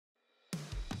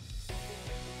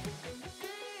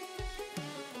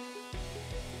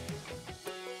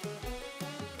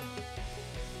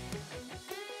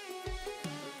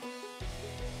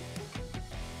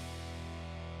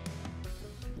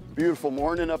Beautiful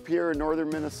morning up here in northern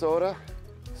Minnesota.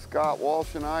 Scott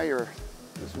Walsh and I are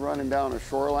just running down a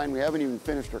shoreline. We haven't even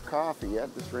finished our coffee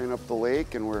yet. Just ran up the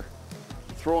lake and we're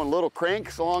throwing little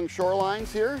cranks along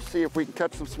shorelines here. See if we can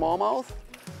catch some smallmouth.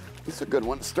 This is a good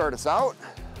one to start us out.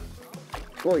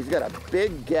 Oh, he's got a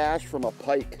big gash from a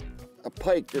pike. A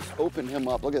pike just opened him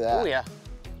up. Look at that. Oh yeah.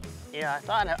 Yeah,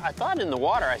 I thought in the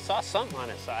water I saw something on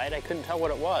his side. I couldn't tell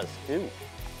what it was. Ooh.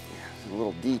 A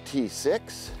little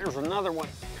DT6. There's another one.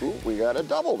 Ooh, we got a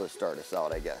double to start us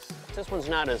out, I guess. This one's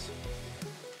not as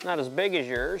big as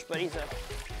yours, but he's a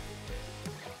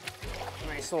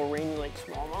nice little Rainy Lake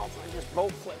smallmouth. I just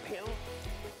boat flip him.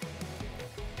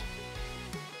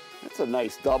 That's a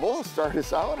nice double to start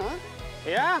us out, huh?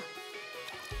 Yeah.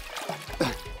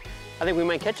 I think we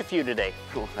might catch a few today.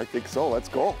 Cool. I think so. Let's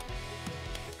go.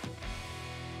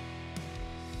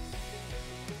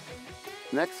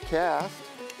 Next cast.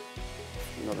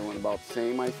 Another one about the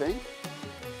same, I think.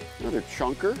 Another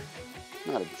chunker.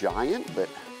 Not a giant, but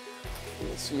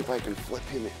let's see if I can flip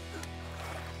him in.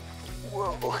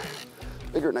 Whoa,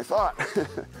 bigger than I thought.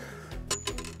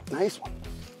 Nice one.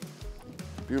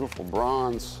 Beautiful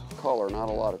bronze color, not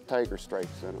a lot of tiger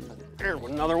stripes in them. There's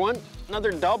another one,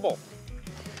 another double.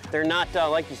 They're not,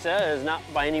 like you said, it's not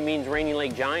by any means Rainy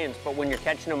Lake giants, but when you're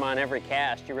catching them on every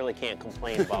cast, you really can't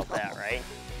complain about that, right?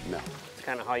 No. It's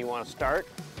kind of how you want to start.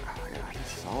 Oh my God,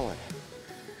 it's solid.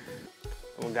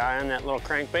 Little guy on that little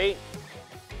crankbait.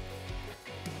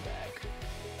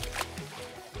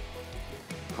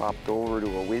 Hopped over to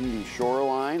a windy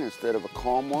shoreline instead of a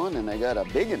calm one, and I got a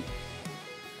big one.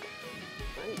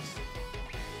 Nice.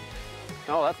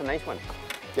 Oh, that's a nice one.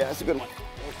 Yeah, that's a good one.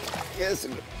 Yeah, that's a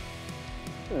good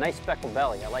one. Nice speckled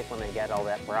belly. I like when they get all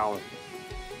that brown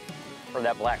or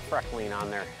that black freckling on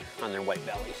their white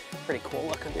bellies. Pretty cool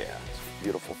looking. Yeah, it's a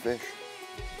beautiful fish.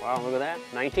 Wow, look at that.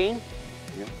 19?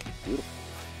 Yeah, beautiful.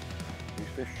 Nice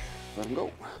fish. Let him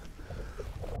go.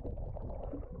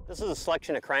 This is a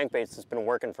selection of crankbaits that's been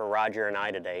working for Roger and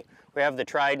I today. We have the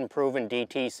tried and proven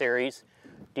DT series,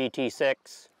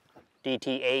 DT6,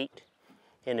 DT8,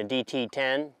 and a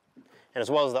DT10, and as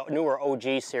well as the newer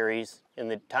OG series in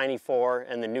the Tiny 4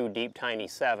 and the new Deep Tiny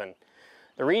 7.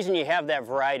 The reason you have that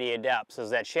variety of depths is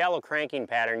that shallow cranking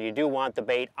pattern, you do want the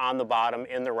bait on the bottom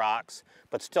in the rocks,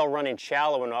 but still running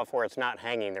shallow enough where it's not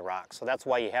hanging the rocks. So that's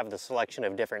why you have the selection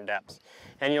of different depths.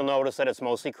 And you'll notice that it's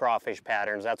mostly crawfish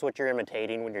patterns. That's what you're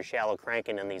imitating when you're shallow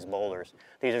cranking in these boulders.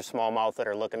 These are smallmouth that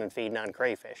are looking and feeding on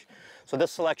crayfish. So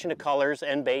this selection of colors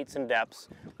and baits and depths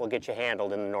will get you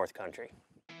handled in the North Country.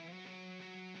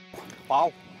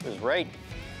 Wow, it was right.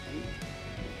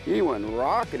 He went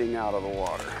rocketing out of the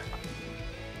water.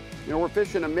 You know, we're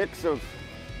fishing a mix of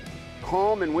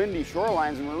calm and windy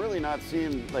shorelines, and we're really not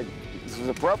seeing, like, this is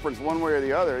a preference one way or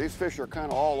the other. These fish are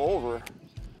kind of all over,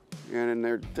 and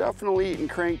they're definitely eating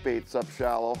crankbaits up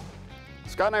shallow.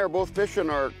 Scott and I are both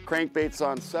fishing our crankbaits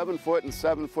on 7-foot and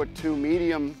 7'2"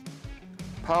 medium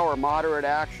power, moderate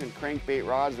action crankbait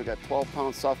rods. We got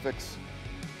 12-pound Suffolk's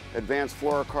advanced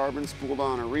fluorocarbon spooled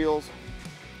on our reels.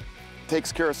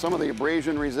 Takes care of some of the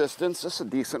abrasion resistance. This is a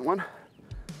decent one.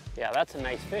 Yeah, that's a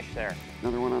nice fish there.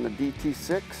 Another one on the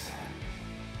DT6.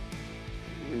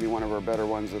 Maybe one of our better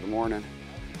ones of the morning.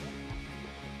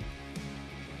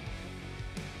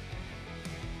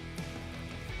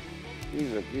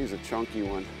 He's a chunky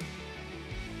one.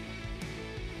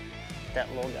 That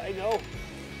little guy go.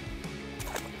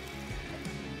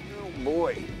 Oh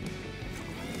boy.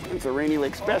 It's a Rainy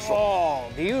Lake special.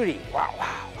 Oh, beauty. Wow,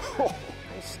 wow.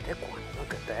 Nice thick one.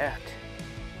 Look at that.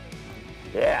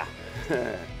 Yeah.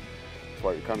 That's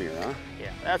why you come here, huh?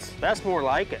 Yeah, that's more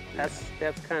like it. That's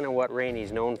kind of what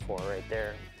Rainy's known for right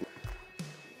there.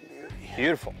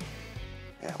 Beautiful.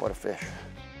 Yeah, what a fish.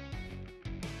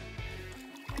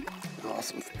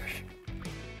 Awesome fish.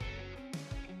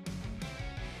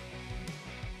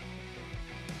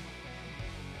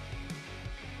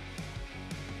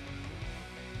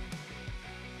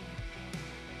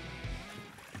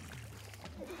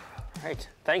 All right,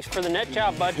 thanks for the net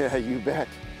job, bud. Yeah, you bet.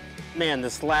 Man,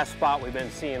 this last spot we've been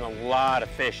seeing a lot of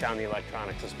fish on the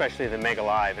electronics, especially the Mega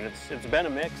Live, and it's been a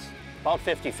mix, about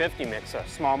 50-50 mix of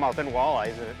smallmouth and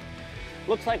walleyes, and it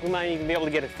looks like we might even be able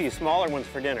to get a few smaller ones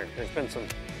for dinner. There's been some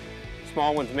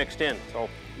small ones mixed in, so.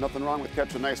 Nothing wrong with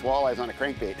catching nice walleyes on a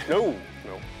crankbait. No,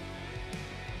 no.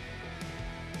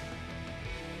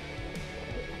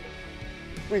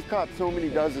 We've caught so many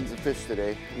dozens of fish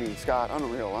today. I mean, Scott,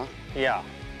 unreal, huh? Yeah,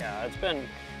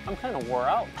 I'm kind of wore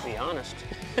out, to be honest.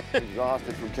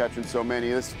 Exhausted from catching so many.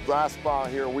 This last spot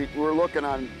here, we're looking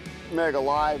on Mega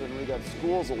Live, and we got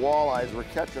schools of walleyes. We're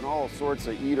catching all sorts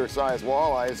of eater-sized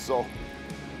walleyes, so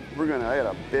I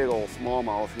got a big old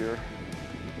smallmouth here.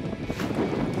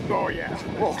 Oh yeah.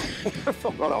 Oh,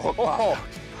 got a hook pop.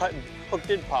 Oh, hook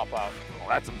did pop out. Oh,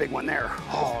 that's a big one there.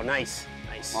 Oh, nice,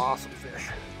 nice. Awesome fish.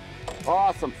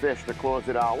 Awesome fish to close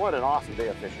it out. What an awesome day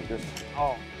of fishing. Just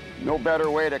no better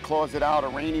way to close it out. A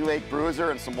rainy lake bruiser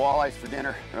and some walleyes for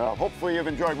dinner. Hopefully you've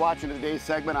enjoyed watching today's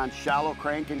segment on shallow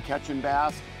crank and catching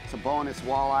bass, some bonus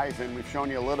walleyes, and we've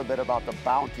shown you a little bit about the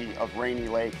bounty of Rainy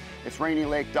Lake. It's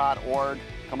rainylake.org.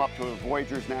 Come up to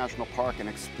Voyageurs National Park and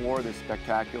explore this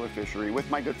spectacular fishery. With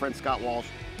my good friend Scott Walsh,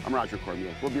 I'm Roger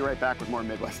Cormier. We'll be right back with more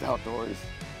Midwest Outdoors.